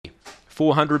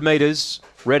400 metres.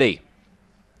 Ready.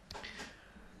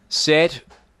 Set.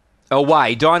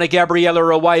 Away. Dinah Gabriella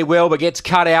away well, but gets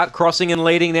cut out. Crossing and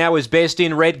leading now is Best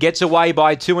in Red. Gets away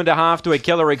by 2.5 to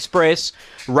Aquila Express.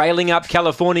 Railing up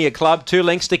California Club. 2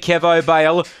 lengths to Kevo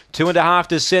Bale. 2.5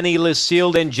 to Senny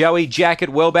Lucille. Then Joey Jacket.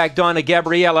 Well back Dinah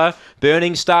Gabriella.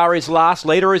 Burning Star is last.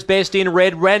 Leader is Best in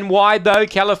Red. Ran wide though.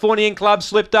 Californian Club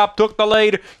slipped up. Took the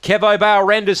lead. Kevo Bale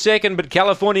ran to second, but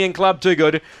Californian Club too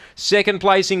good. Second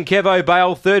place in Kevo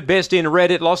Bale. Third Best in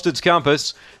Red. It lost its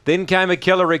compass. Then came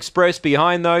Aquila Express.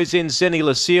 Behind those in Senny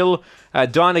Lucille.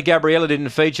 Dinah Gabriella didn't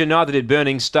feature. Neither did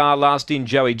Burning Star. Last in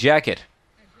Joey Jacket.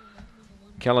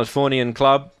 California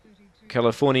Club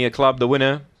the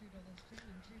winner.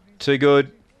 Too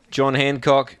good. John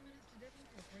Hancock.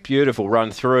 Beautiful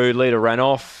run through. Leader ran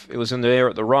off. It was in the air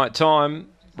at the right time.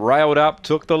 Railed up.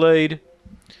 Took the lead.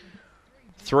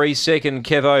 3 second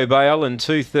Kevo Bale and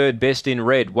 2 third Best in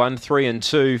Red. 1, 3 and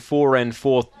 2. 4 and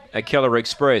 4 Aquila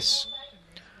Express.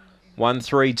 1,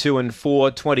 3, 2 and 4.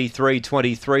 23,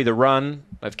 23 the run.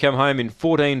 They've come home in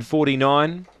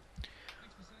 14:49.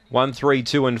 1, 3,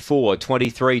 2 and 4.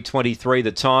 23, 23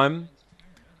 the time.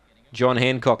 John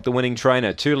Hancock, the winning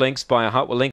trainer. 2 lengths by a length.